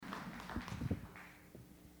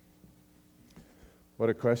What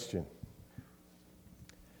a question.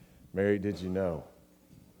 Mary, did you know?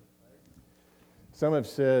 Some have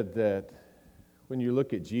said that when you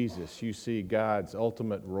look at Jesus, you see God's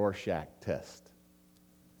ultimate Rorschach test.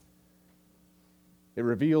 It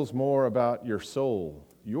reveals more about your soul,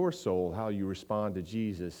 how you respond to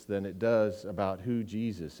Jesus, than it does about who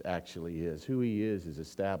Jesus actually is. Who he is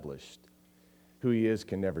established. Who he is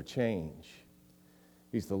can never change.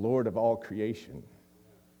 He's the Lord of all creation.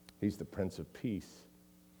 He's the Prince of Peace.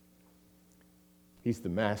 He's the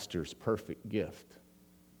Master's perfect gift.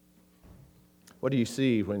 What do you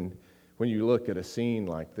see when you look at a scene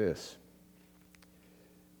like this?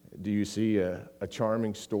 Do you see a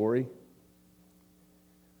charming story?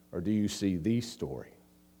 Or do you see the story?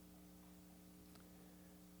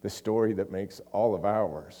 The story that makes all of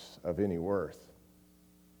ours of any worth.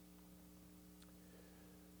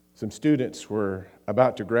 Some students were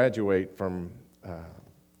about to graduate from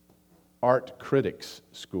art critics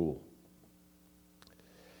school.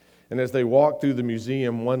 And as they walked through the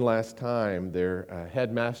museum one last time, their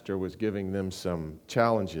headmaster was giving them some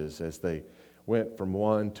challenges as they went from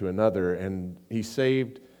one to another. And he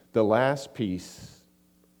saved the last piece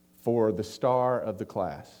for the star of the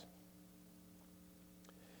class.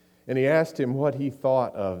 And he asked him what he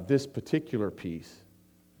thought of this particular piece.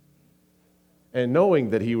 And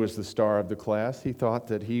knowing that he was the star of the class, he thought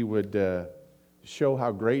that he would show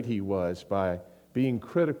how great he was by being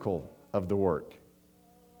critical of the work.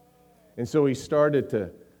 And so he started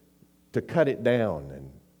to cut it down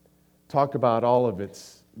and talk about all of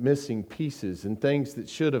its missing pieces and things that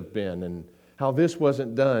should have been and how this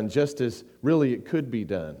wasn't done just as really it could be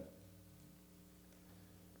done.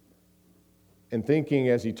 And thinking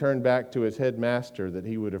as he turned back to his headmaster that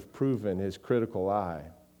he would have proven his critical eye.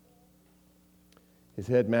 His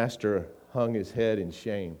headmaster hung his head in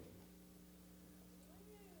shame.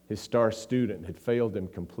 His star student had failed him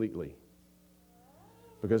completely,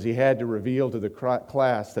 because he had to reveal to the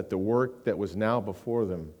class that the work that was now before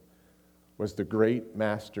them was the great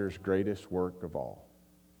Master's greatest work of all.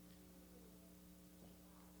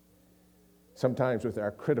 Sometimes with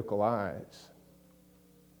our critical eyes,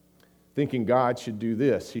 thinking God should do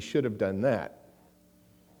this, he should have done that.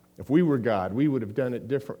 If we were God, we would have done it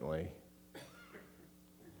differently.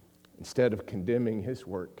 Instead of condemning his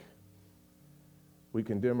work, we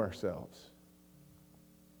condemn ourselves.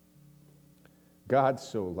 God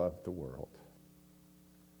so loved the world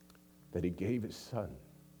that he gave his Son.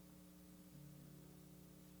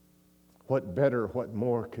 What better, what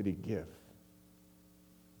more could he give?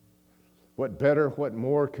 What better, what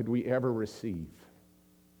more could we ever receive?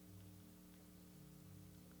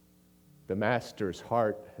 The Master's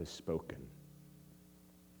heart has spoken.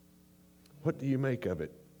 What do you make of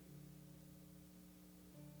it?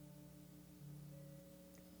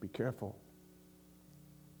 Be careful.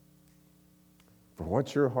 For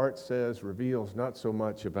what your heart says reveals not so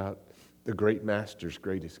much about the great Master's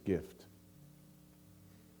greatest gift.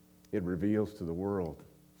 It reveals to the world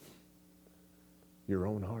your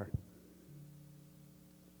own heart.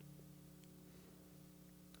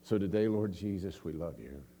 So today, Lord Jesus, we love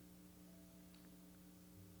you.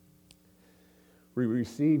 We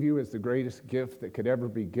receive you as the greatest gift that could ever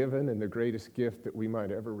be given and the greatest gift that we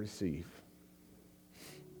might ever receive.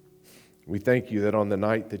 We thank you that on the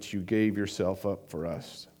night that you gave yourself up for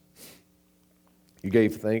us, you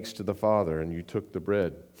gave thanks to the Father and you took the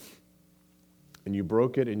bread and you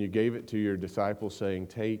broke it and you gave it to your disciples, saying,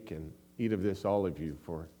 "Take and eat of this, all of you,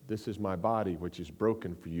 for this is my body which is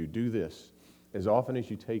broken for you. Do this as often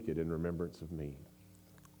as you take it in remembrance of me."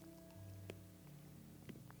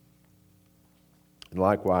 And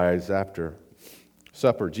likewise, after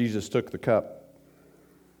supper, Jesus took the cup.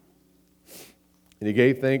 And he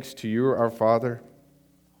gave thanks to you, our Father.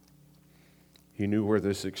 He knew where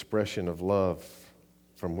this expression of love,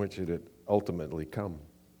 from which it had ultimately come.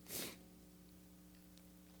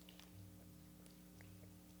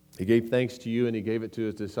 He gave thanks to you and he gave it to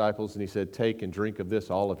his disciples and he said, "Take and drink of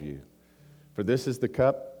this, all of you. For this is the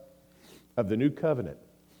cup of the new covenant,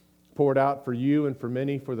 poured out for you and for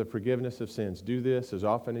many for the forgiveness of sins. Do this as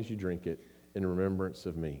often as you drink it in remembrance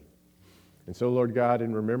of me." And so, Lord God,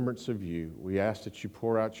 in remembrance of you, we ask that you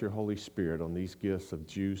pour out your Holy Spirit on these gifts of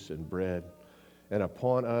juice and bread and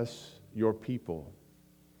upon us, your people,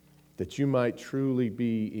 that you might truly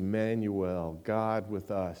be Emmanuel, God with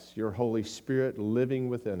us, your Holy Spirit living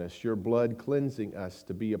within us, your blood cleansing us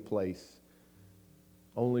to be a place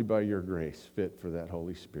only by your grace fit for that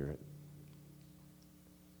Holy Spirit.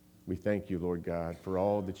 We thank you, Lord God, for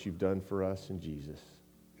all that you've done for us in Jesus.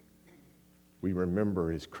 We remember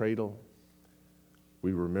his cradle.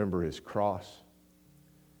 We remember his cross.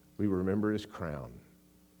 We remember his crown.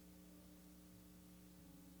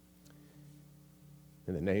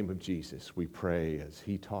 In the name of Jesus, we pray as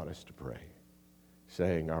he taught us to pray,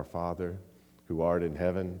 saying, Our Father, who art in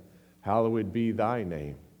heaven, hallowed be thy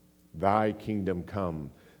name. Thy kingdom come,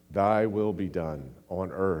 thy will be done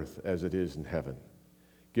on earth as it is in heaven.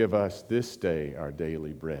 Give us this day our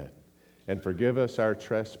daily bread, and forgive us our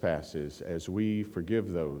trespasses as we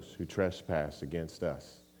forgive those who trespass against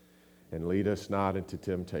us. And lead us not into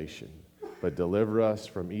temptation, but deliver us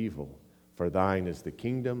from evil. For thine is the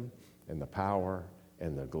kingdom and the power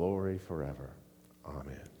and the glory forever.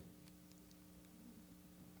 Amen.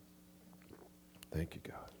 Thank you,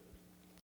 God.